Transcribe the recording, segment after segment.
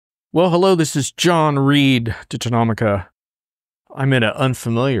Well, hello, this is John Reed, Diginomica. I'm in an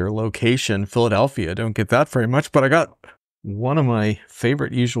unfamiliar location, Philadelphia. Don't get that very much, but I got one of my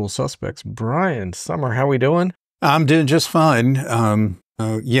favorite usual suspects, Brian Sommer. How we doing? I'm doing just fine.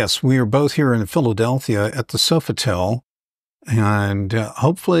 Yes, we are both here in Philadelphia at the Sofitel, and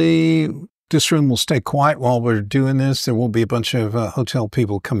hopefully this room will stay quiet while we're doing this. There won't be a bunch of hotel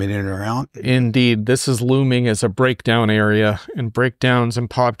people coming in or out. Indeed, this is looming as a breakdown area, and breakdowns and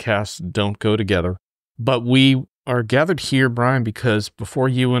podcasts don't go together. But we are gathered here, Brian, because before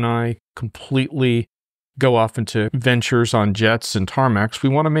you and I completely go off into ventures on jets and tarmacs, we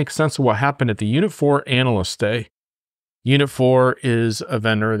want to make sense of what happened at the Unit4 Analyst Day. Unit4 is a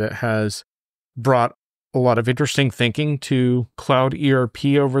vendor that has brought a lot of interesting thinking to cloud ERP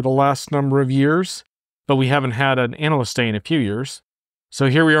over the last number of years, but we haven't had an Analyst Day in a few years. So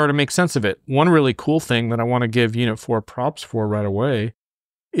here we are to make sense of it. One really cool thing that I want to give Unit4 props for right away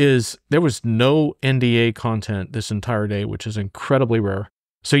is there was no NDA content this entire day, which is incredibly rare.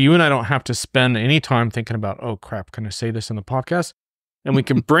 So you and I don't have to spend any time thinking about, oh crap, can I say this in the podcast? And we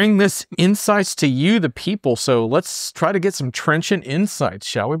can bring this insights to you, the people. So let's try to get some trenchant insights,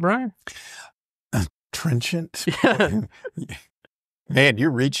 shall we, Brian? Trenchant? Yeah. Man, you're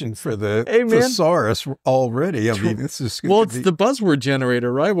reaching for the Hey, man. thesaurus already. I mean, this is... Well, it's the buzzword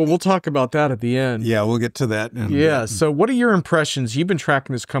generator, right? Well, we'll talk about that at the end. Yeah, we'll get to that. Yeah. So what are your impressions? You've been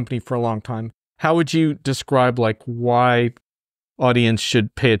tracking this company for a long time. How would you describe like why audience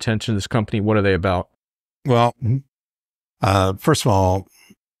should pay attention to this company? What are they about? Well, first of all,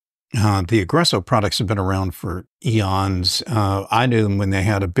 the Aggresso products have been around for eons. I knew them when they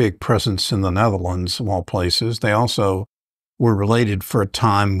had a big presence in the Netherlands, of all places. They also were related for a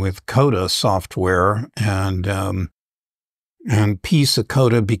time with Coda software, and piece of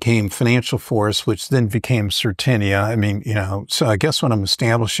Coda became Financial Force, which then became Certinia. I mean, so I guess what I'm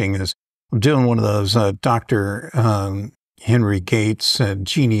establishing is I'm doing one of those Dr. Henry Gates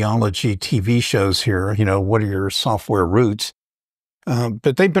genealogy TV shows here. What are your software roots?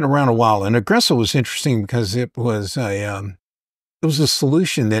 But they've been around a while, and Aggresso was interesting because it was a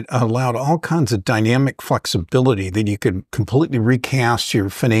solution that allowed all kinds of dynamic flexibility that you could completely recast your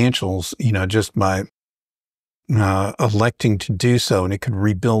financials, just by electing to do so, and it could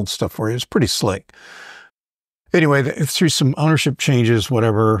rebuild stuff for you. It was pretty slick. Anyway, through some ownership changes,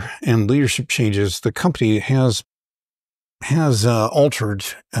 whatever, and leadership changes, the company has altered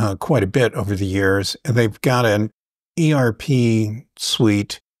quite a bit over the years. They've got an ERP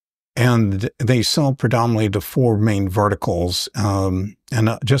suite, and they sell predominantly to four main verticals. And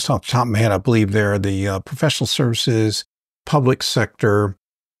just off the top of my head, I believe they're the professional services, public sector,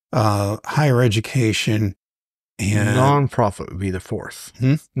 higher education, and Nonprofit would be the fourth.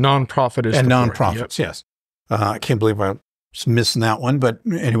 Nonprofit is and the nonprofits. fourth. Yep. Yes, I can't believe I was missing that one. But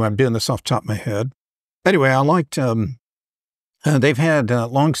anyway, I'm doing this off the top of my head. Anyway, I liked. They've had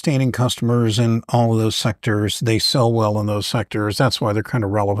longstanding customers in all of those sectors. They sell well in those sectors. That's why they're kind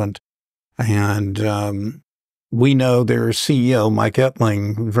of relevant. And we know their CEO, Mike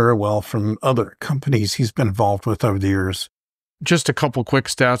Ettling, very well from other companies he's been involved with over the years. Just a couple quick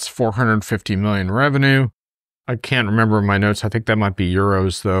stats, 450 million revenue. I can't remember in my notes. I think that might be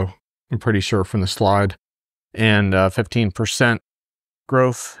euros, though. I'm pretty sure from the slide. And 15%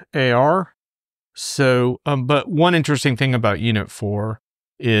 growth AR. So, but one interesting thing about Unit4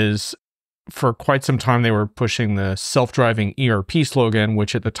 is for quite some time, they were pushing the self-driving ERP slogan,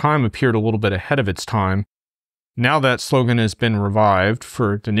 which at the time appeared a little bit ahead of its time. Now that slogan has been revived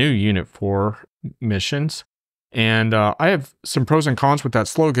for the new Unit4 missions. And I have some pros and cons with that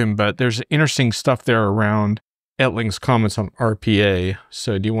slogan, but there's interesting stuff there around Ettling's comments on RPA.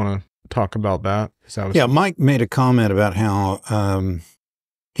 So do you want to talk about that? Yeah, Mike made a comment about how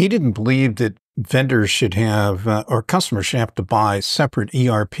he didn't believe that vendors should have, or customers should have to buy separate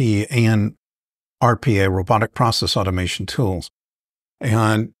ERP and RPA, robotic process automation tools.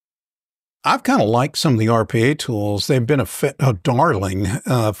 And I've kind of liked some of the RPA tools. They've been a darling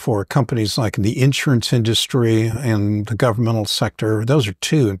for companies like in the insurance industry and the governmental sector. Those are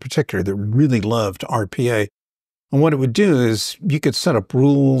two in particular that really loved RPA. And what it would do is you could set up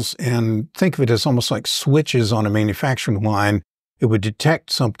rules and think of it as almost like switches on a manufacturing line. It would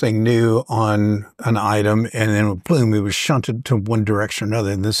detect something new on an item, and then boom, it was shunted to one direction or another.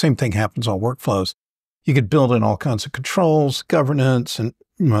 And the same thing happens on workflows. You could build in all kinds of controls, governance, and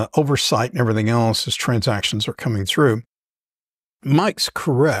oversight and everything else as transactions are coming through. Mike's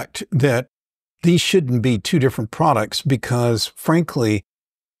correct that these shouldn't be two different products because, frankly,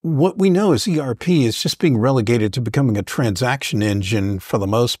 what we know is ERP is just being relegated to becoming a transaction engine for the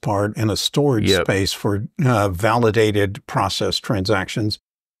most part and a storage space for validated process transactions.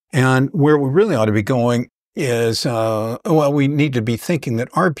 And where we really ought to be going is, we need to be thinking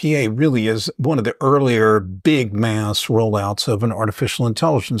that RPA really is one of the earlier big mass rollouts of an artificial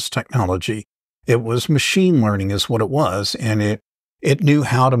intelligence technology. It was machine learning is what it was, and it knew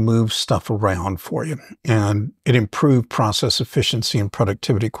how to move stuff around for you, and it improved process efficiency and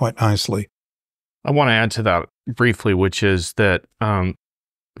productivity quite nicely. I want to add to that briefly, which is that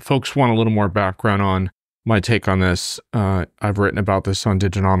folks want a little more background on my take on this. I've written about this on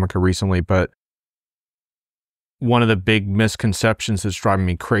Diginomica recently, but one of the big misconceptions that's driving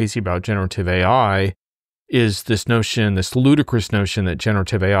me crazy about generative AI is this notion, this ludicrous notion that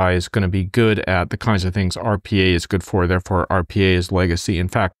generative AI is going to be good at the kinds of things RPA is good for, therefore RPA is legacy. In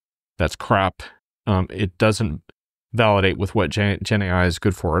fact, that's crap. It doesn't validate with what Gen AI is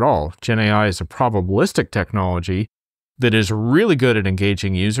good for at all. Gen AI is a probabilistic technology that is really good at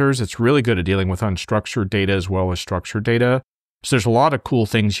engaging users. It's really good at dealing with unstructured data as well as structured data. So there's a lot of cool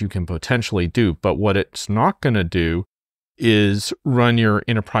things you can potentially do, but what it's not going to do is run your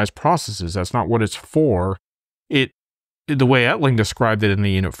enterprise processes. That's not what it's for. The way Etling described it in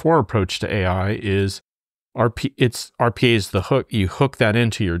the Unit 4 approach to AI is RPA is the hook. You hook that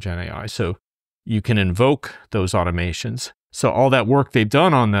into your Gen AI, so you can invoke those automations. So all that work they've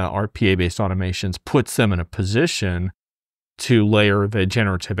done on the RPA-based automations puts them in a position to layer the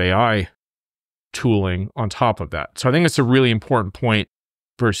generative AI tooling on top of that. So I think it's a really important point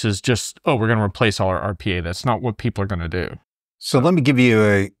versus just, oh, we're going to replace all our RPA. That's not what people are going to do. So let me give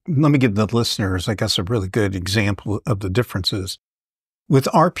the listeners, I guess, a really good example of the differences. With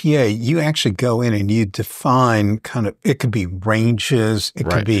RPA, you actually go in and you define it could be ranges, it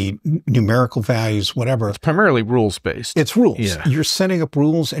could be numerical values, whatever. It's primarily rules-based. It's rules. Yeah. You're setting up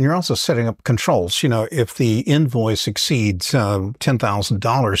rules and you're also setting up controls. If the invoice exceeds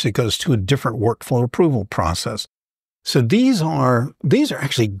 $10,000, it goes to a different workflow approval process. So these are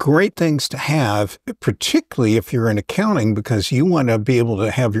actually great things to have, particularly if you're in accounting, because you want to be able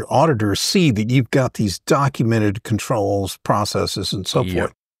to have your auditors see that you've got these documented controls, processes, and so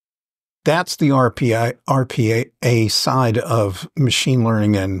forth. That's the RPA side of machine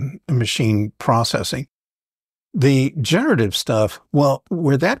learning and machine processing. The generative stuff, well,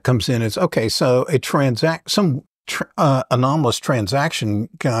 where that comes in is, okay, so some anomalous transaction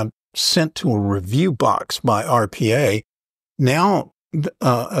got sent to a review box by RPA. Now,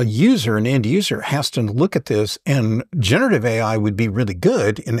 an end user has to look at this, and generative AI would be really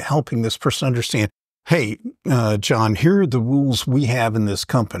good in helping this person understand, hey, John, here are the rules we have in this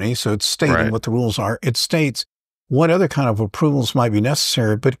company. So it's stating what the rules are. It states what other kind of approvals might be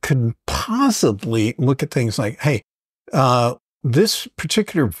necessary, but could possibly look at things like, hey, this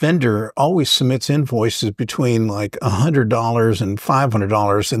particular vendor always submits invoices between like $100 and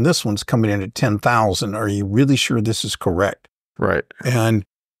 $500, and this one's coming in at $10,000. Are you really sure this is correct? Right. And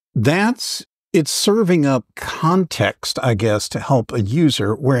it's serving up context, I guess, to help a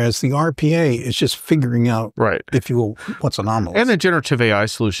user, whereas the RPA is just figuring out, if you will, what's anomalous. And the generative AI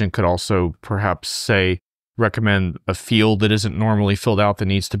solution could also perhaps recommend a field that isn't normally filled out that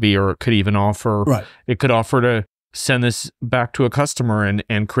needs to be, or it could even offer, it could offer to send this back to a customer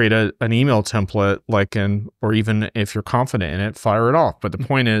and create an email template, or even if you're confident in it, fire it off. But the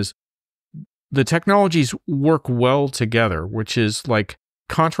point is, the technologies work well together, which is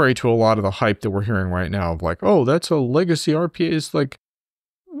contrary to a lot of the hype that we're hearing right now of oh, that's a legacy RPA is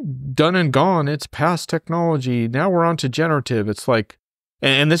done and gone. It's past technology. Now we're on to generative. It's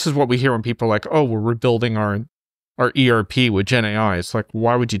and this is what we hear when people are oh, we're rebuilding our ERP with Gen AI. It's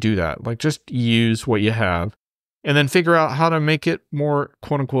why would you do that? Just use what you have and then figure out how to make it more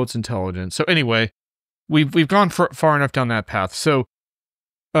quote unquote intelligent. So anyway, we've gone far enough down that path. So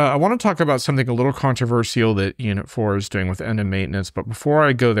I want to talk about something a little controversial that Unit 4 is doing with end of maintenance. But before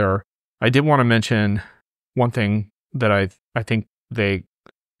I go there, I did want to mention one thing that I think they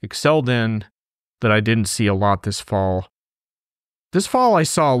excelled in that I didn't see a lot this fall. This fall, I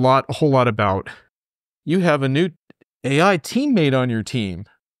saw a whole lot about, you have a new AI teammate on your team.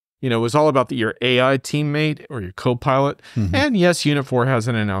 It was all about your AI teammate or your co-pilot. Mm-hmm. And yes, Unit 4 has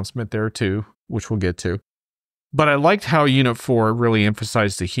an announcement there too, which we'll get to. But I liked how Unit 4 really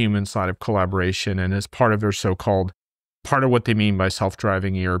emphasized the human side of collaboration, and as part of their part of what they mean by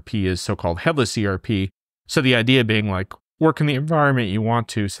self-driving ERP is so-called headless ERP. So the idea being work in the environment you want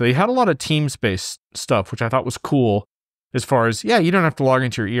to. So they had a lot of Teams-based stuff, which I thought was cool as far as, you don't have to log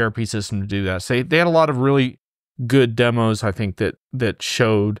into your ERP system to do that. So they had a lot of really good demos, I think, that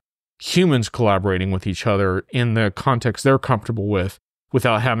showed humans collaborating with each other in the context they're comfortable with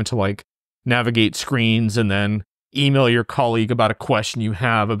without having to navigate screens and then email your colleague about a question you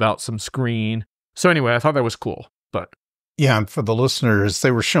have about some screen. So anyway, I thought that was cool. But Yeah, and for the listeners,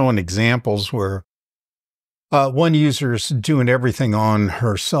 they were showing examples where one user's doing everything on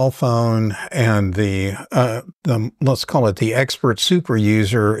her cell phone, and the let's call it the expert super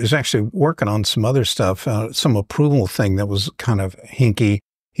user is actually working on some other stuff, some approval thing that was kind of hinky.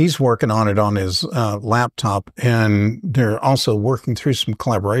 He's working on it on his laptop, and they're also working through some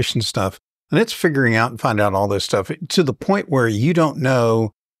collaboration stuff. And it's figuring out and find out all this stuff to the point where you don't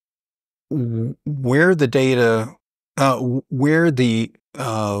know where the data, where the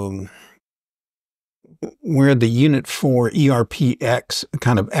Unit4 ERPX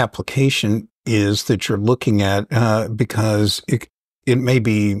kind of application is that you're looking at, because it may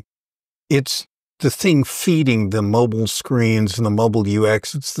be, it's the thing feeding the mobile screens and the mobile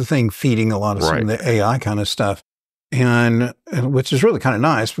UX. It's the thing feeding a lot of some of the AI kind of stuff. And which is really kind of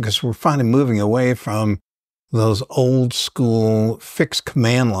nice because we're finally moving away from those old school fixed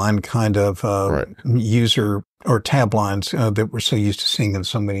command line kind of user or tab lines that we're so used to seeing in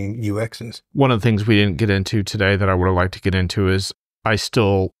so many UXs. One of the things we didn't get into today that I would have liked to get into is I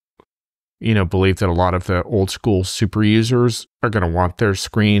still, believe that a lot of the old school super users are going to want their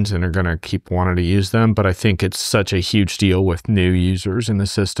screens and are going to keep wanting to use them. But I think it's such a huge deal with new users in the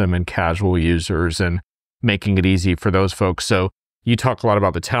system and casual users and making it easy for those folks. So you talk a lot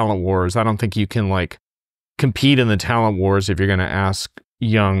about the talent wars. I don't think you can compete in the talent wars if you're going to ask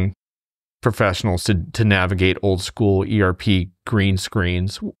young professionals to navigate old school ERP green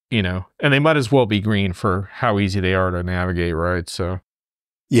screens, and they might as well be green for how easy they are to navigate, right? So,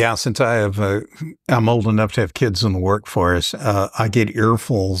 yeah, since I'm old enough to have kids in the workforce, I get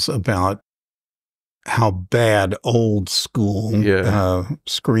earfuls about how bad old school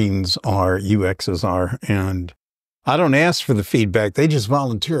screens are, UXs are, and I don't ask for the feedback; they just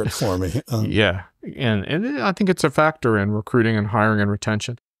volunteer it for me. Yeah, and I think it's a factor in recruiting and hiring and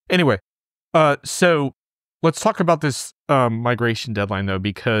retention. Anyway. So let's talk about this migration deadline though,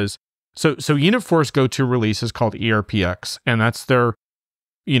 because so Unit4's go-to release is called ERPX, and that's their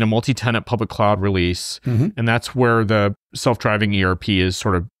multi-tenant public cloud release, and that's where the self-driving ERP is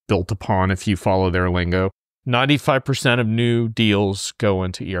sort of built upon. If you follow their lingo, 95% of new deals go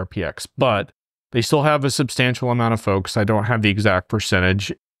into ERPX, but they still have a substantial amount of folks. I don't have the exact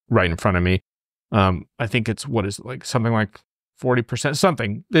percentage right in front of me. I think it's something like 40%,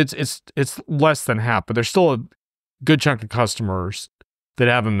 something. It's less than half, but there's still a good chunk of customers that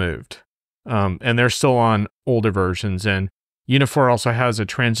haven't moved, and they're still on older versions. And Unit4 also has a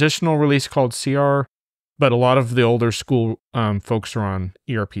transitional release called CR, but a lot of the older school folks are on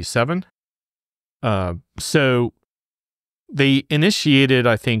ERP 7. So they initiated,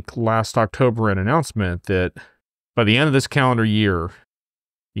 I think, last October an announcement that by the end of this calendar year,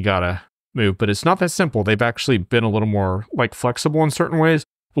 you gotta move, but it's not that simple. They've actually been a little more flexible in certain ways.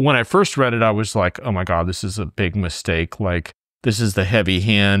 But when I first read it, I was like, oh my God, this is a big mistake. This is the heavy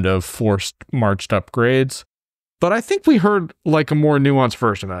hand of forced marched upgrades. But I think we heard a more nuanced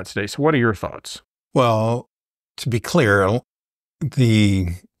version of that today. So what are your thoughts? Well, to be clear, the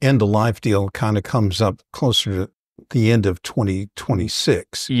end of life deal kind of comes up closer to the end of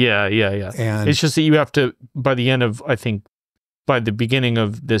 2026. Yeah. And it's just that you have to, by the beginning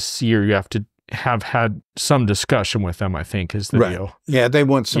of this year, you have to have had some discussion with them, I think, is the deal. Yeah, they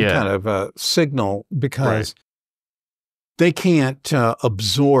want some kind of a signal because they can't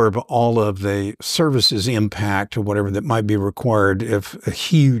absorb all of the services impact or whatever that might be required if a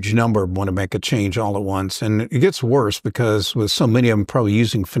huge number want to make a change all at once. And it gets worse because with so many of them probably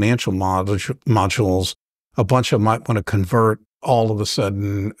using financial modules, a bunch of them might want to convert all of a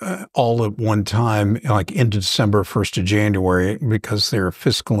sudden, all at one time, into December, 1st of January, because their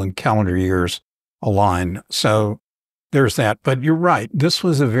fiscal and calendar years align. So there's that. But you're right. This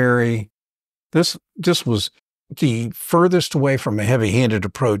was this was the furthest away from a heavy-handed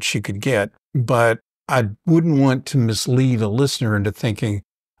approach you could get. But I wouldn't want to mislead a listener into thinking,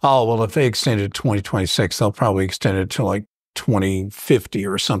 oh, well, if they extend it to 2026, they'll probably extend it to 2050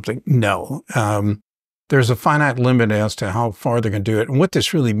 or something. No. There's a finite limit as to how far they're going to do it. And what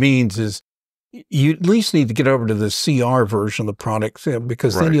this really means is you at least need to get over to the CR version of the product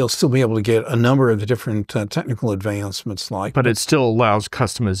because then you'll still be able to get a number of the different technical advancements But it still allows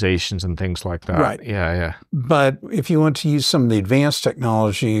customizations and things like that. Right. Yeah. But if you want to use some of the advanced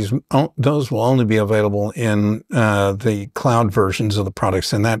technologies, those will only be available in the cloud versions of the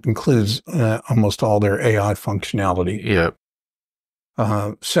products. And that includes almost all their AI functionality.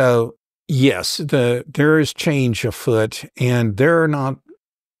 Yeah. So yes, there is change afoot, and they're not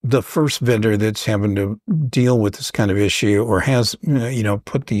the first vendor that's having to deal with this kind of issue or has,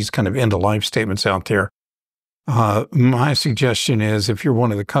 put these kind of end-of-life statements out there. My suggestion is if you're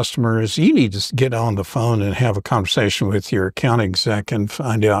one of the customers, you need to get on the phone and have a conversation with your account exec and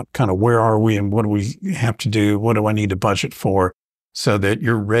find out kind of where are we and what do we have to do? What do I need to budget for so that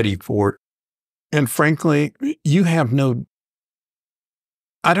you're ready for it? And frankly,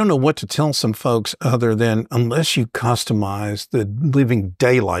 I don't know what to tell some folks other than unless you customize the living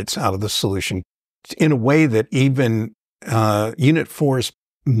daylights out of the solution in a way that even Unit4's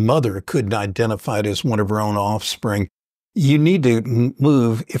mother couldn't identify it as one of her own offspring, you need to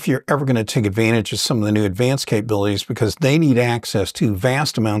move if you're ever going to take advantage of some of the new advanced capabilities because they need access to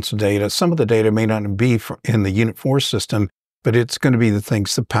vast amounts of data. Some of the data may not be in the Unit4 system, but it's going to be the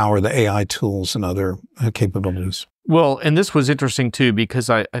things that power the AI tools and other capabilities. Well, and this was interesting too, because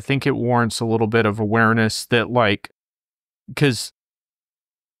I think it warrants a little bit of awareness that because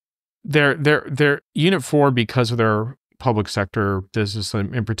their Unit4, because of their public sector business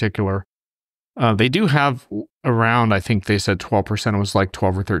in particular, they do have around, I think they said 12%, it was like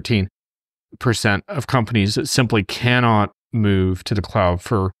 12 or 13% of companies that simply cannot move to the cloud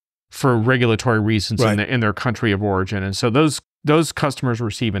for regulatory reasons in their country of origin. And so those customers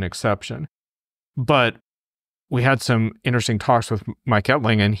receive an exception. But we had some interesting talks with Mike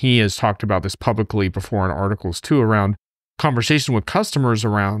Etling, and he has talked about this publicly before in articles too, around conversation with customers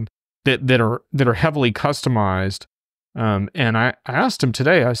around that are heavily customized. And I asked him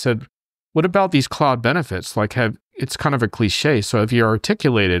today, I said, what about these cloud benefits? It's kind of a cliche. So have you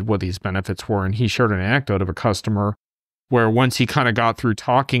articulated what these benefits were? And he shared an anecdote of a customer where once he kind of got through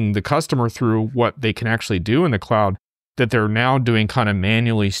talking the customer through what they can actually do in the cloud, that they're now doing kind of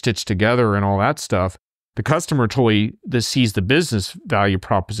manually stitched together and all that stuff, the customer totally sees the business value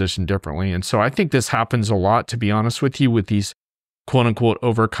proposition differently. And so I think this happens a lot, to be honest with you, with these quote unquote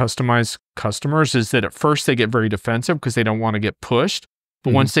over customized customers, is that at first they get very defensive because they don't want to get pushed.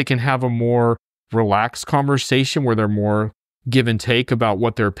 But once they can have a more relaxed conversation where they're more give and take about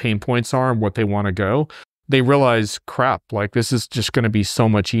what their pain points are and what they want to go, they realize, crap, this is just going to be so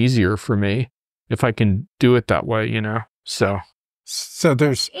much easier for me if I can do it that way, So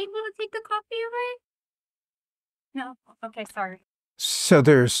there's able to take the coffee away? No. Okay, sorry. So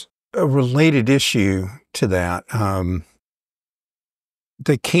there's a related issue to that.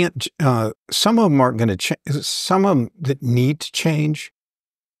 They can't, some of them aren't going to change, some of them that need to change.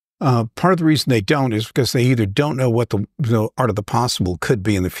 Part of the reason they don't is because they either don't know what the art of the possible could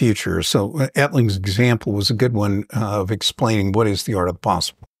be in the future. So Etling's example was a good one of explaining what is the art of the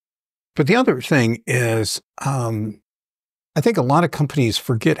possible. But the other thing is, I think a lot of companies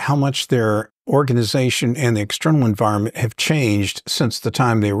forget how much their organization and the external environment have changed since the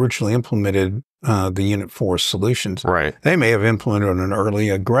time they originally implemented the Unit4 solutions. Right. They may have implemented an early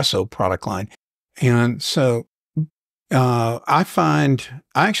Aggresso product line. And so I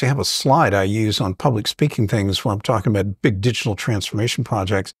actually have a slide I use on public speaking things where I'm talking about big digital transformation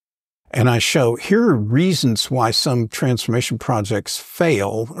projects. And I show here are reasons why some transformation projects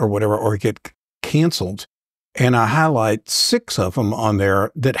fail or whatever, or get canceled. And I highlight 6 of them on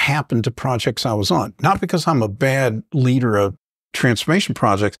there that happened to projects I was on. Not because I'm a bad leader of transformation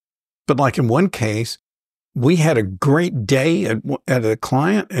projects, but like in one case, we had a great day at a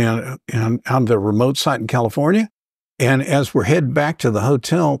client and on the remote site in California. And as we're heading back to the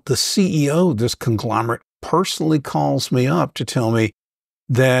hotel, the CEO of this conglomerate personally calls me up to tell me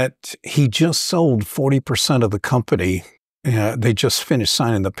that he just sold 40% of the company. They just finished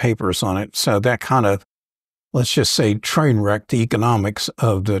signing the papers on it. So that kind of, let's just say, train wrecked the economics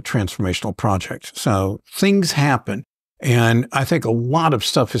of the transformational project. So things happen. And I think a lot of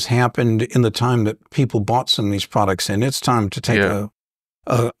stuff has happened in the time that people bought some of these products. And it's time to take a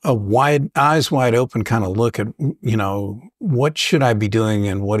eyes wide open kind of look at, what should I be doing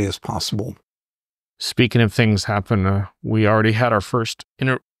and what is possible. Speaking of things happen, we already had our first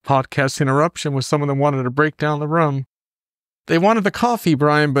podcast interruption with someone that wanted to break down the room. They wanted the coffee,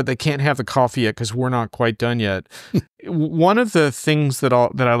 Brian, but they can't have the coffee yet because we're not quite done yet. One of the things that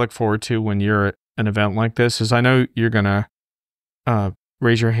I look forward to when you're at an event like this is I know you're going to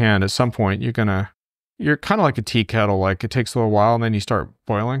raise your hand at some point. You're kind of like a tea kettle, like it takes a little while and then you start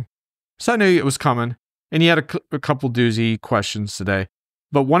boiling. So I knew it was coming. And you had a couple doozy questions today.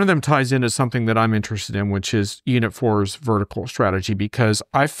 But one of them ties into something that I'm interested in, which is Unit4's vertical strategy, because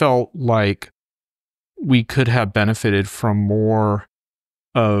I felt like we could have benefited from more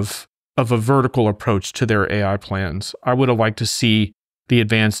of a vertical approach to their AI plans. I would have liked to see the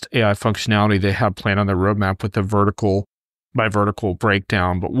advanced AI functionality they have planned on their roadmap with the vertical by vertical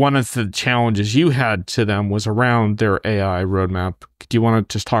breakdown. But one of the challenges you had to them was around their AI roadmap. Do you want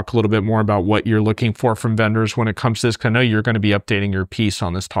to just talk a little bit more about what you're looking for from vendors when it comes to this? Because I know you're going to be updating your piece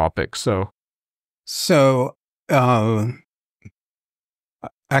on this topic. So I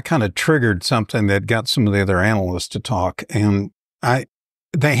kind of triggered something that got some of the other analysts to talk, and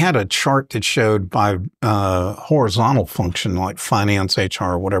they had a chart that showed by horizontal function, like finance,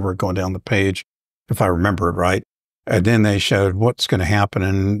 HR, whatever, going down the page, if I remember it right. And then they showed what's going to happen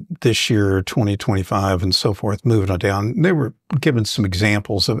in this year, 2025, and so forth, moving on down. They were given some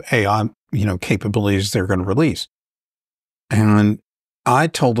examples of AI, capabilities they're going to release. And I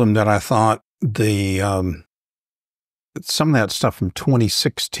told them that I thought some of that stuff from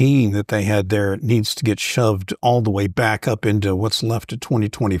 2016 that they had there needs to get shoved all the way back up into what's left of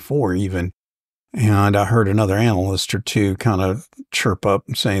 2024 even. And I heard another analyst or two kind of chirp up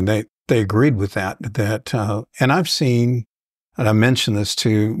and saying they agreed with that, and I've seen, and I mentioned this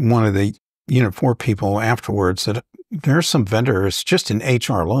to one of the Unit4 people afterwards, that there are some vendors just in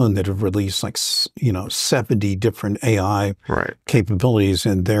HR alone that have released 70 different AI capabilities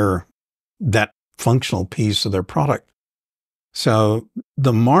in that functional piece of their product. So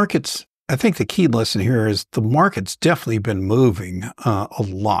the markets, I think the key lesson here is the market's definitely been moving a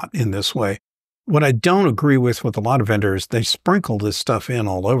lot in this way. What I don't agree with a lot of vendors, they sprinkle this stuff in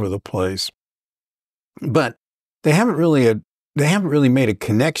all over the place, but they haven't really made a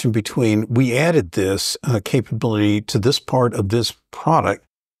connection between we added this capability to this part of this product,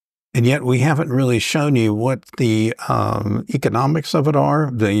 and yet we haven't really shown you what the economics of it are,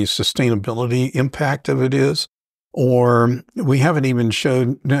 the sustainability impact of it is, or we haven't even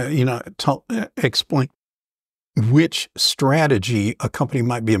showed, explain which strategy a company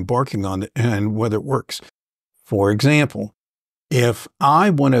might be embarking on and whether it works. For example, if I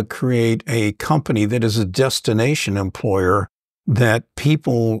want to create a company that is a destination employer that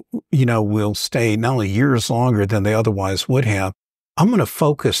people, will stay not only years longer than they otherwise would have, I'm going to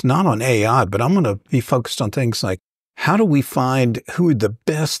focus not on AI, but I'm going to be focused on things like how do we find who are the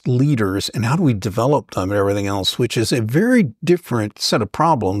best leaders and how do we develop them and everything else, which is a very different set of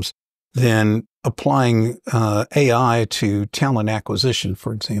problems than applying AI to talent acquisition,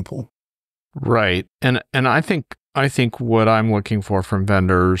 for example. Right. And I think what I'm looking for from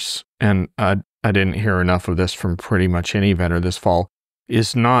vendors, and I didn't hear enough of this from pretty much any vendor this fall,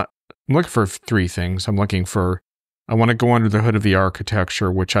 I'm looking for three things. I want to go under the hood of the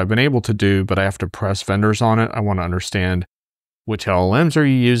architecture, which I've been able to do, but I have to press vendors on it. I want to understand which LLMs are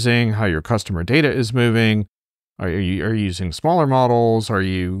you using, how your customer data is moving. Are you using smaller models?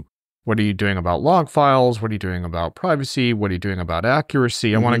 What are you doing about log files? What are you doing about privacy? What are you doing about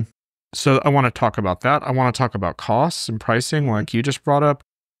accuracy? Mm-hmm. I want to talk about that. I want to talk about costs and pricing, like you just brought up.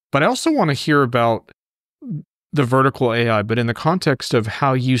 But I also want to hear about the vertical AI, but in the context of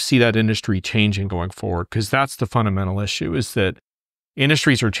how you see that industry changing going forward, because that's the fundamental issue, is that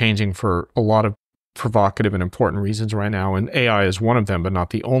industries are changing for a lot of provocative and important reasons right now, and AI is one of them, but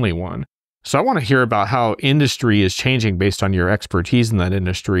not the only one. So I want to hear about how industry is changing based on your expertise in that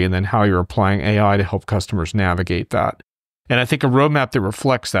industry, and then how you're applying AI to help customers navigate that. And I think a roadmap that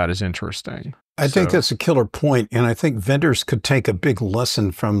reflects that is interesting. I think that's a killer point, and I think vendors could take a big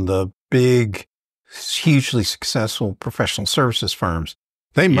lesson from the big, hugely successful professional services firms.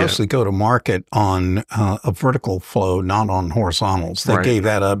 They mostly go to market on a vertical flow, not on horizontals. They gave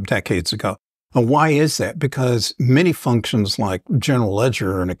that up decades ago. And why is that? Because many functions like general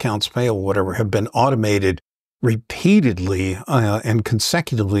ledger and accounts payable, whatever, have been automated repeatedly and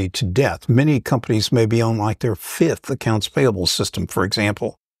consecutively to death. Many companies may be on like their 5th accounts payable system, for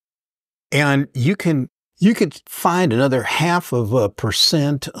example. And you could find another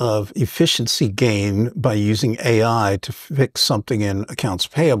 0.5% of efficiency gain by using AI to fix something in accounts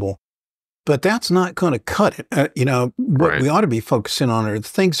payable. But that's not going to cut it. What we ought to be focusing on are the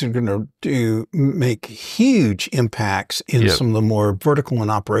things that are going to make huge impacts in some of the more vertical and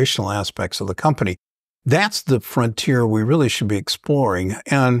operational aspects of the company. That's the frontier we really should be exploring.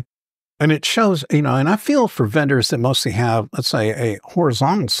 And it shows, and I feel for vendors that mostly have, let's say, a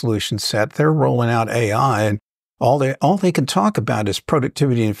horizontal solution set, they're rolling out AI and all they can talk about is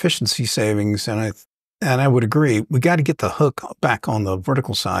productivity and efficiency savings. And I would agree, we got to get the hook back on the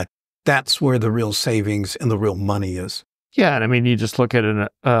vertical side. That's where the real savings and the real money is. Yeah. And I mean, you just look at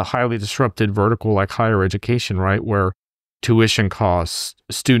a highly disrupted vertical like higher education, right? Where tuition costs,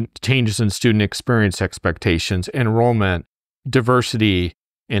 changes in student experience expectations, enrollment, diversity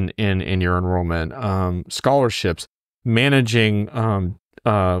in your enrollment, scholarships, managing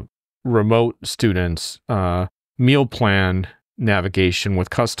remote students, meal plan navigation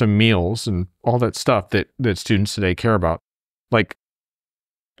with custom meals and all that stuff that students today care about. Like,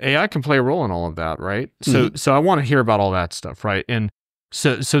 AI can play a role in all of that, right? So I want to hear about all that stuff, right? And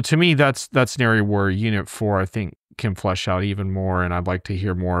so to me, that's an area where Unit4, I think, can flesh out even more. And I'd like to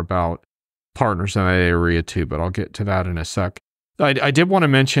hear more about partners in that area too, but I'll get to that in a sec. I did want to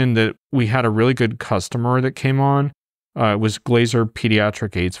mention that we had a really good customer that came on. It was Glazer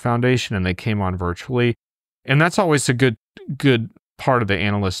Pediatric AIDS Foundation, and they came on virtually. And that's always a good part of the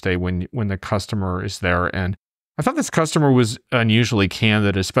analyst day when the customer is there. And I thought this customer was unusually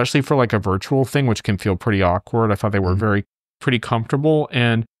candid, especially for like a virtual thing, which can feel pretty awkward. I thought they were pretty comfortable,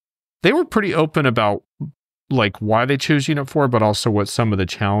 and they were pretty open about like why they choose Unit4, but also what some of the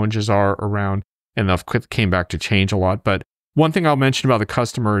challenges are around, and they've came back to change a lot. But one thing I'll mention about the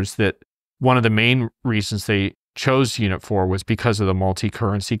customer is that one of the main reasons they chose Unit4 was because of the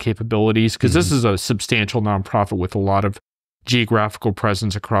multi-currency capabilities, because this is a substantial nonprofit with a lot of geographical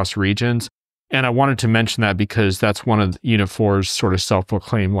presence across regions. And I wanted to mention that because that's one of Unit4's sort of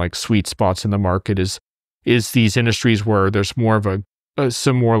self-proclaimed like sweet spots in the market is these industries where there's more of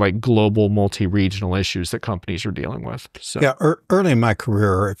some more like global multi-regional issues that companies are dealing with. So. Yeah, early in my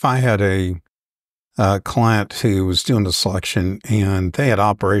career, if I had a client who was doing the selection and they had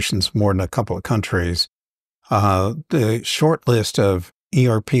operations more than a couple of countries, the short list of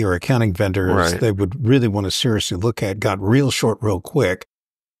ERP or accounting vendors they would really want to seriously look at got real short real quick.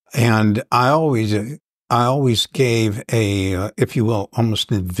 And I always gave a, if you will,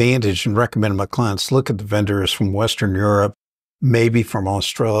 almost an advantage and recommended my clients look at the vendors from Western Europe, maybe from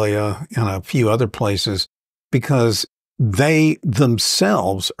Australia and a few other places, because they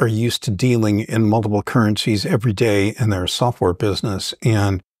themselves are used to dealing in multiple currencies every day in their software business.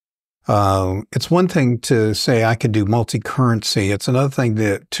 And it's one thing to say I can do multi-currency. It's another thing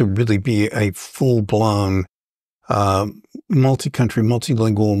to really be a full-blown multi-country,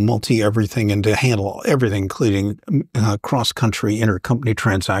 multilingual, multi-everything, and to handle everything, including cross-country, intercompany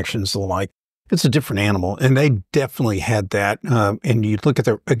transactions, the like. It's a different animal, and they definitely had that. And you look at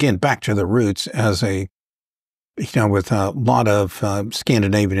again, back to the roots as a, with a lot of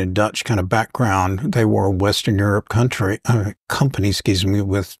Scandinavian and Dutch kind of background, they were a Western Europe company,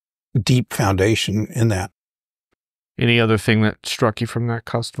 with deep foundation in that. Any other thing that struck you from that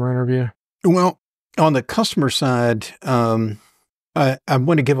customer interview? Well, on the customer side, I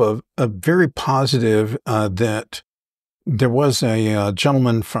want to give a very positive that there was a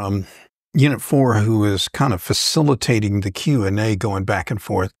gentleman from Unit4 who was kind of facilitating the Q&A going back and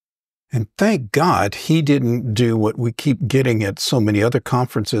forth. And thank God he didn't do what we keep getting at so many other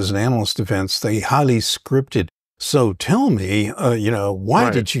conferences and analyst events, the highly scripted. So tell me, why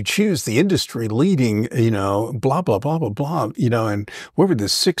did you choose the industry leading, blah, blah, blah, blah, blah, and what were the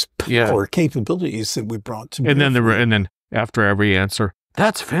 6 power capabilities that we brought to bear? And then after every answer,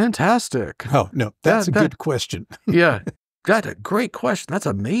 that's fantastic. Oh, no, that's a good question. Yeah. That's a great question. That's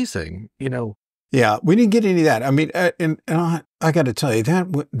amazing. Yeah, we didn't get any of that. I mean, and I got to tell you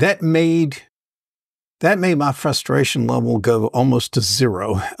that made my frustration level go almost to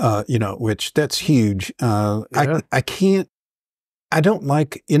zero. Which that's huge. I don't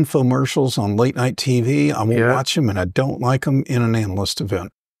like infomercials on late night TV. I won't watch them, and I don't like them in an analyst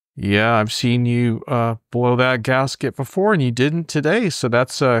event. Yeah, I've seen you blow that gasket before, and you didn't today. So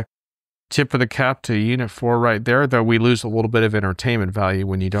that's a tip of the cap to Unit4 right there, though we lose a little bit of entertainment value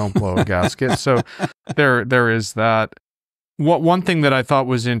when you don't blow a gasket. So there is that. One thing that I thought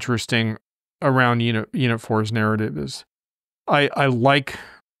was interesting around Unit4's narrative is I like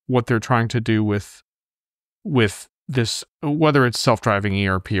what they're trying to do with this, whether it's self-driving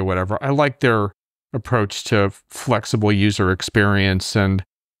ERP or whatever. I like their approach to flexible user experience and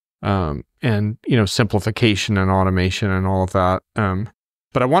simplification and automation and all of that.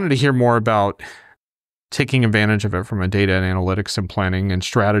 But I wanted to hear more about taking advantage of it from a data and analytics and planning and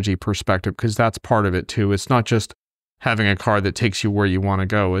strategy perspective, because that's part of it too. It's not just having a car that takes you where you want to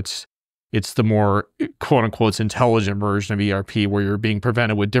go. It's the more quote unquote intelligent version of ERP where you're being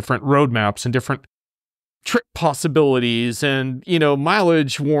presented with different roadmaps and different trip possibilities and,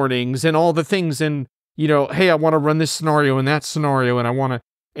 mileage warnings and all the things. And, hey, I want to run this scenario and that scenario.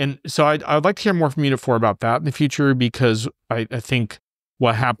 And so I'd like to hear more from Unit4 about that in the future, because I think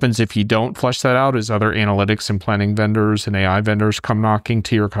what happens if you don't flesh that out is other analytics and planning vendors and AI vendors come knocking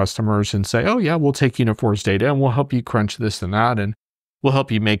to your customers and say, oh yeah, we'll take Unit4's data and we'll help you crunch this and that, and we'll help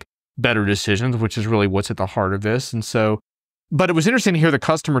you make better decisions, which is really what's at the heart of this. And so, but it was interesting to hear the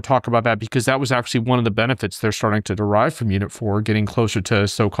customer talk about that, because that was actually one of the benefits they're starting to derive from Unit4, getting closer to a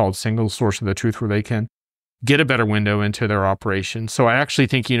so-called single source of the truth where they can get a better window into their operation. So I actually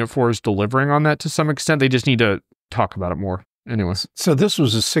think Unit4 is delivering on that to some extent. They just need to talk about it more. Anyways. So this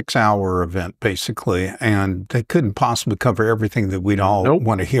was a 6-hour event, basically, and they couldn't possibly cover everything that we'd all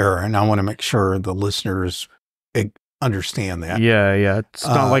want to hear. And I want to make sure the listeners understand that. Yeah. It's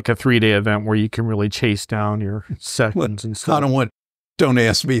not like a 3-day event where you can really chase down your sessions and stuff. Don't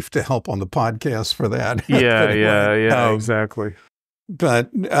ask me to help on the podcast for that. Yeah, But anyway, exactly. But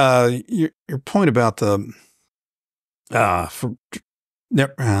your point about the I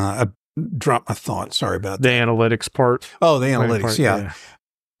dropped my thought. Sorry about The that. analytics part. Oh, the analytics. Part, Yeah.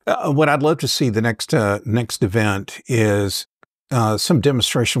 What I'd love to see the next event is some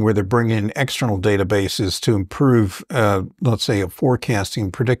demonstration where they're bringing external databases to improve, let's say, a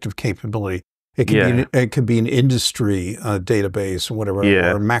forecasting predictive capability. It could be an industry database or whatever,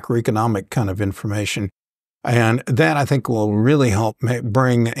 or macroeconomic kind of information. And that, I think, will really help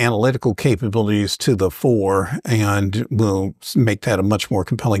bring analytical capabilities to the fore and will make that a much more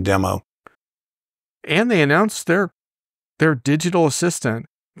compelling demo. And they announced their digital assistant,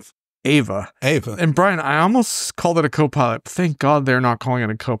 Ava. And Brian, I almost called it a copilot. Thank God they're not calling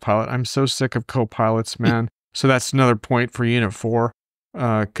it a copilot. I'm so sick of copilots, man. So that's another point for Unit 4.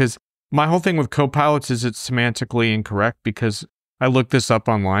 Because my whole thing with copilots is it's semantically incorrect, because I looked this up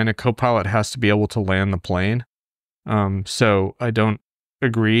online. A copilot has to be able to land the plane. So I don't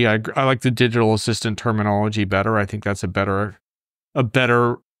agree. I like the digital assistant terminology better. I think that's a better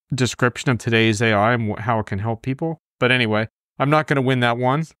description of today's AI and how it can help people. But anyway, I'm not going to win that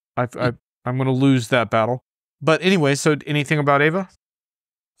one. I'm going to lose that battle. But anyway, so anything about Ava?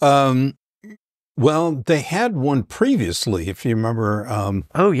 Well, they had one previously, if you remember.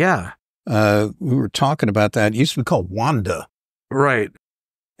 Oh, yeah. We were talking about that. It used to be called Wanda. Right.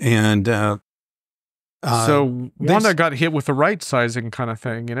 And so Wanda got hit with the right sizing kind of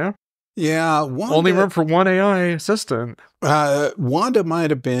thing, you know? Yeah. Wanda, only room for one AI assistant. Wanda might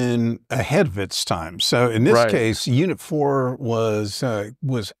have been ahead of its time. So in this case, Unit 4 was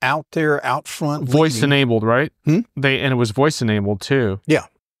out there, out front. Voice enabled, right? And it was voice enabled too. Yeah.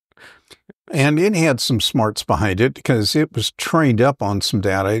 And it had some smarts behind it because it was trained up on some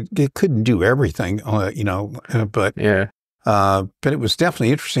data. It couldn't do everything, but it was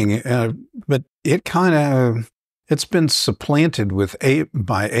definitely interesting. But it's been supplanted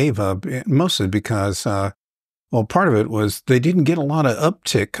by Ava, mostly because, part of it was they didn't get a lot of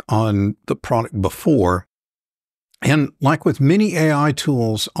uptick on the product before. And like with many AI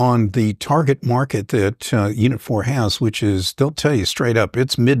tools on the target market that Unit 4 has, which is, they'll tell you straight up,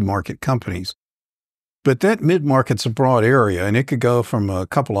 it's mid-market companies. But that mid-market's a broad area, and it could go from a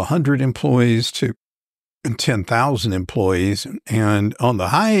couple of hundred employees to 10,000 employees. And on the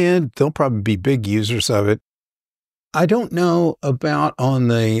high end, they'll probably be big users of it. I don't know about on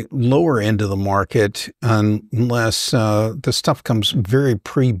the lower end of the market unless the stuff comes very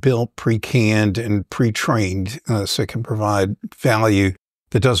pre-built, pre-canned, and pre-trained, so it can provide value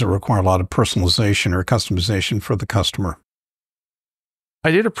that doesn't require a lot of personalization or customization for the customer.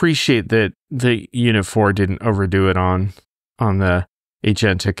 I did appreciate that the Unit 4 didn't overdo it on the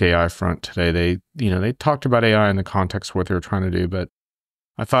agentic AI front today. They talked about AI in the context of what they were trying to do, but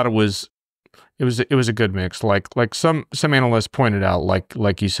I thought it was a good mix. Like some analysts pointed out,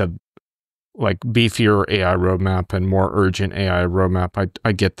 like you said, like beefier AI roadmap and more urgent AI roadmap.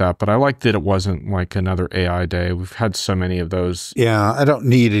 I get that, but I like that it wasn't like another AI day. We've had so many of those. Yeah, I don't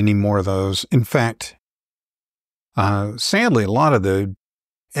need any more of those. In fact, sadly, a lot of the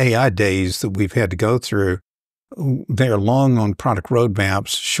AI days that we've had to go through, they're long on product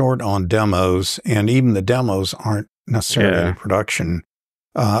roadmaps, short on demos, and even the demos aren't necessarily in production.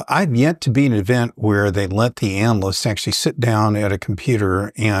 I've yet to be in an event where they let the analysts actually sit down at a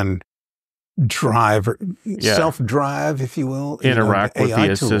computer and self-drive, if you will, interact with AI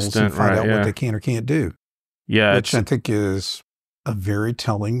the tools assistant, and find out what they can or can't do. Yeah, which I think is a very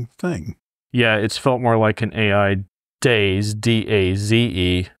telling thing. Yeah, it's felt more like an AI daze,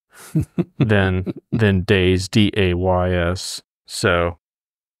 D-A-Z-E, than days, D-A-Y-S. So,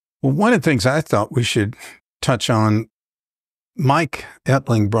 well, one of the things I thought we should touch on, Mike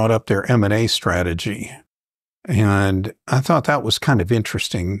Etling brought up their M&A strategy, and I thought that was kind of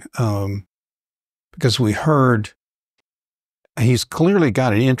interesting because we heard he's clearly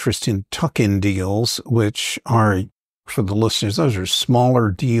got an interest in tuck-in deals, which are, for the listeners, those are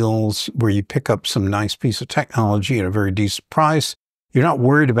smaller deals where you pick up some nice piece of technology at a very decent price. You're not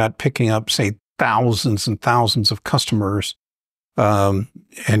worried about picking up, say, thousands and thousands of customers, and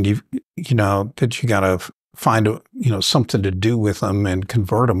that you got to find something to do with them and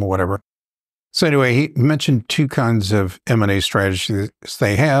convert them or whatever. So anyway, he mentioned two kinds of M&A strategies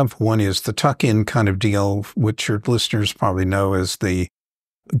they have. One is the tuck-in kind of deal, which your listeners probably know as the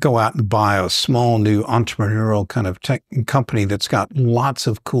go out and buy a small new entrepreneurial kind of tech company that's got lots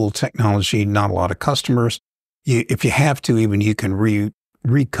of cool technology, not a lot of customers. If you have to, even you can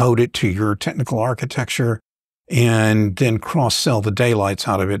recode it to your technical architecture and then cross-sell the daylights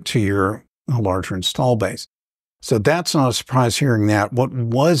out of it to your larger install base. So that's not a surprise hearing that. What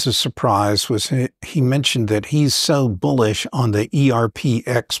was a surprise was he mentioned that he's so bullish on the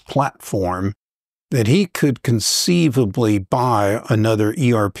ERPX platform that he could conceivably buy another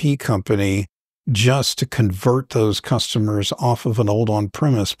ERP company just to convert those customers off of an old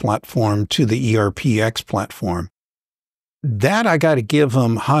on-premise platform to the ERPX platform. That I got to give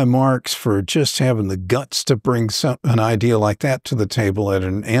him high marks for just having the guts to bring an idea like that to the table at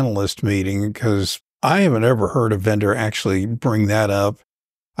an analyst meeting, because I haven't ever heard a vendor actually bring that up.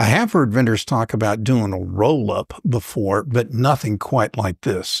 I have heard vendors talk about doing a roll-up before, but nothing quite like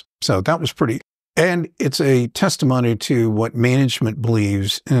this. So that was pretty, and it's a testimony to what management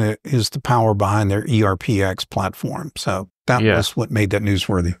believes is the power behind their ERPX platform. So that was what made that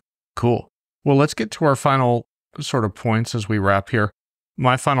newsworthy. Cool. Well, let's get to our final sort of points as we wrap here.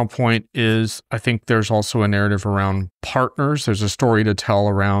 My final point is I think there's also a narrative around partners. There's a story to tell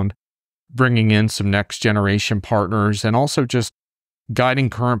around bringing in some next generation partners and also just guiding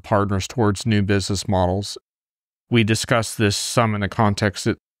current partners towards new business models. We discussed this some in the context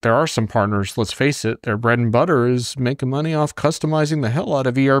that there are some partners, let's face it, their bread and butter is making money off customizing the hell out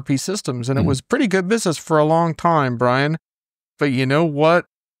of ERP systems. And it was pretty good business for a long time, Brian. But you know what?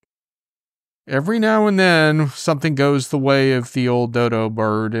 Every now and then something goes the way of the old dodo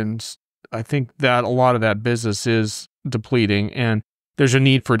bird. And I think that a lot of that business is depleting. And there's a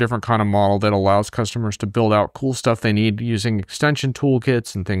need for a different kind of model that allows customers to build out cool stuff they need using extension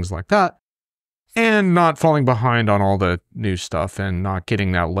toolkits and things like that, and not falling behind on all the new stuff and not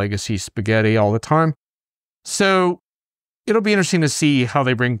getting that legacy spaghetti all the time. So it'll be interesting to see how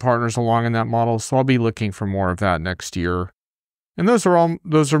they bring partners along in that model. So I'll be looking for more of that next year. And those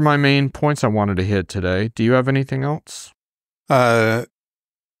are my main points I wanted to hit today. Do you have anything else?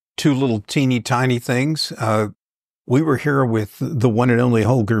 Two little teeny tiny things. We were here with the one and only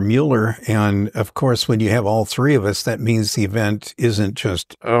Holger Mueller. And of course, when you have all three of us, that means the event isn't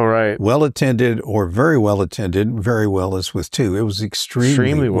just well attended or very well attended. Very well is with two. It was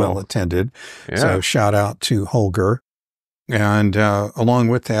extremely well attended. Yeah. So shout out to Holger. And along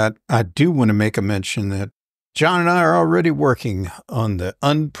with that, I do want to make a mention that John and I are already working on the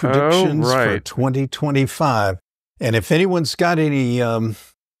unpredictions for 2025. And if anyone's got any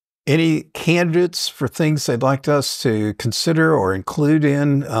candidates for things they'd like us to consider or include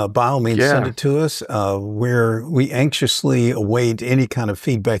in, by all means, send it to us. We anxiously await any kind of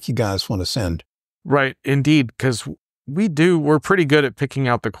feedback you guys want to send. Right, indeed, because we're pretty good at picking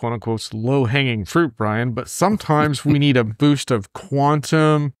out the quote unquote low-hanging fruit, Brian, but sometimes we need a boost of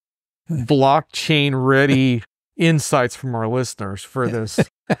quantum blockchain-ready insights from our listeners for this.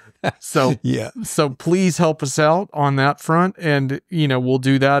 So please help us out on that front. And, we'll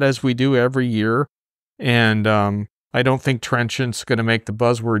do that as we do every year. And I don't think trenchant's going to make the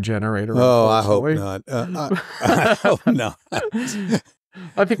buzzword generator. Oh, I hope not. I hope not.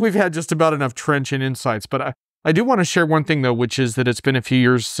 I think we've had just about enough trenchant insights. But I do want to share one thing, though, which is that it's been a few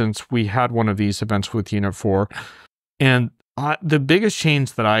years since we had one of these events with Unit4. And the biggest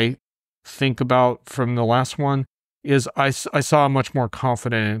change that I think about from the last one is I saw a much more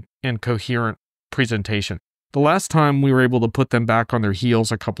confident and coherent presentation. The last time we were able to put them back on their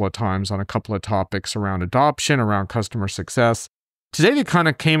heels a couple of times on a couple of topics around adoption, around customer success. Today they kind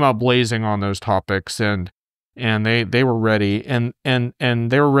of came out blazing on those topics and they were ready and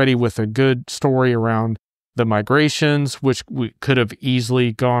they were ready with a good story around the migrations, which we could have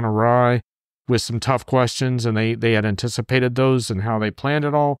easily gone awry with some tough questions, and they had anticipated those and how they planned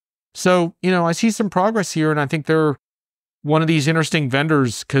it all. So, I see some progress here, and I think they're one of these interesting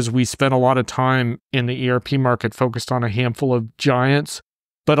vendors because we spent a lot of time in the ERP market focused on a handful of giants.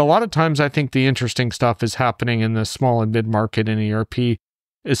 But a lot of times I think the interesting stuff is happening in the small and mid-market in ERP,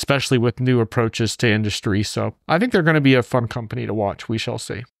 especially with new approaches to industry. So I think they're going to be a fun company to watch. We shall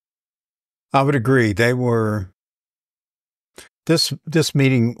see. I would agree. This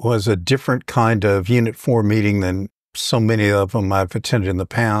meeting was a different kind of Unit4 meeting than so many of them I've attended in the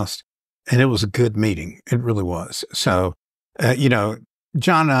past, and it was a good meeting. It really was. So,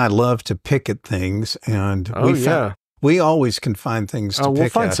 John and I love to pick at things, and we always can find things to pick at. We'll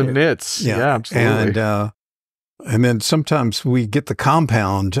find some nits. Yeah, absolutely. And then sometimes we get the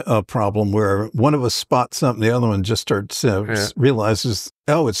compound problem where one of us spots something, the other one just starts realizes,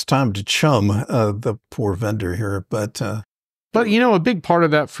 it's time to chum the poor vendor here. But a big part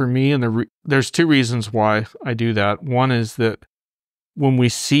of that for me, and there's two reasons why I do that. One is that when we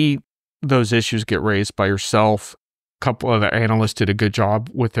see those issues get raised by yourself, a couple of the analysts did a good job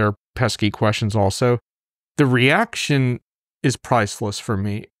with their pesky questions also. The reaction is priceless for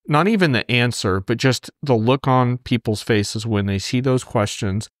me. Not even the answer, but just the look on people's faces when they see those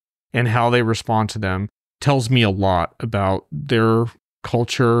questions and how they respond to them. tells me a lot about their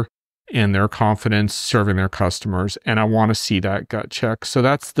culture and their confidence serving their customers. And I want to see that gut check. So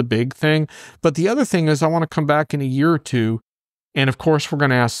that's the big thing. But the other thing is I want to come back in a year or two. And of course, we're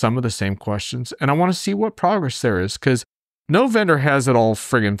going to ask some of the same questions. And I want to see what progress there is, because no vendor has it all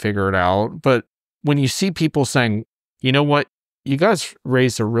friggin' figured out. But when you see people saying, you know what, you guys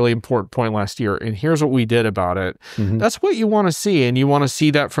raised a really important point last year, and here's what we did about it. That's what you want to see. And you want to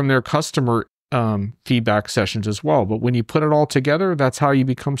see that from their customer feedback sessions as well. But when you put it all together, that's how you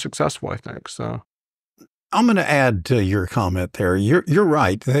become successful, I think. So I'm going to add to your comment there. You're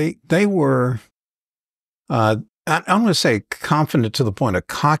right. They were, I don't want to say confident to the point of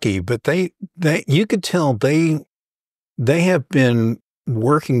cocky, but you could tell they have been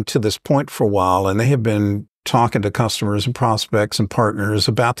working to this point for a while, and they have been talking to customers and prospects and partners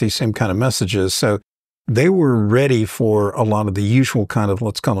about these same kind of messages. So they were ready for a lot of the usual kind of,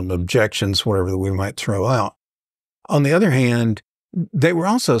 let's call them objections, whatever that we might throw out. On the other hand, they were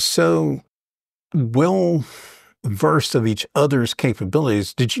also so well versed of each other's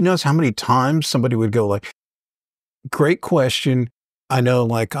capabilities. Did you notice how many times somebody would go like, great question. I know,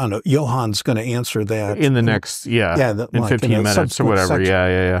 Johan's going to answer that in the next, in 15 minutes or whatever.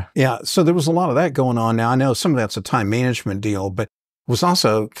 Section. Yeah. So there was a lot of that going on. Now, I know some of that's a time management deal, but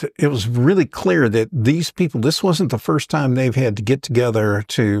it was really clear that these people, this wasn't the first time they've had to get together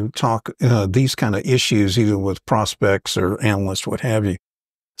to talk these kind of issues, either with prospects or analysts, what have you.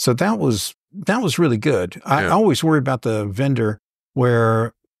 So that was really good. I always worry about the vendor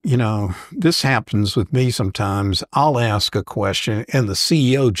where, this happens with me sometimes. I'll ask a question and the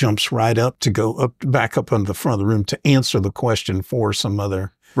CEO jumps right up to go back up on the front of the room to answer the question for some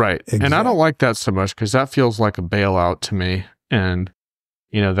other. Right. And I don't like that so much, because that feels like a bailout to me. And,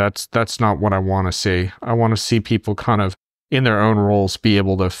 that's not what I want to see. I want to see people kind of in their own roles be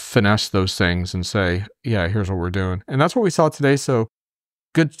able to finesse those things and say, yeah, here's what we're doing. And that's what we saw today. So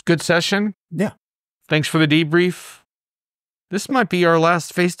good session. Yeah. Thanks for the debrief. This might be our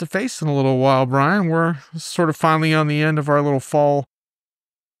last face-to-face in a little while, Brian. We're sort of finally on the end of our little fall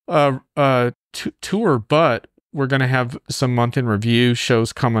tour, but we're going to have some month-in review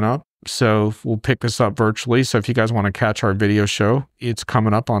shows coming up. So we'll pick this up virtually. So if you guys want to catch our video show, it's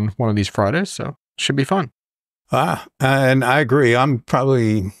coming up on one of these Fridays. So it should be fun. And I agree. I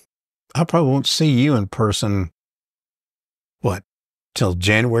probably won't see you in person, till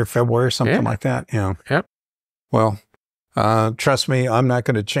January, February, something like that. Yeah. Yep. Well, trust me, I'm not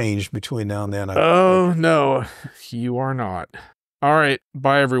going to change between now and then. Oh, no, you are not. All right.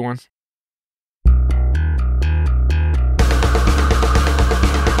 Bye, everyone.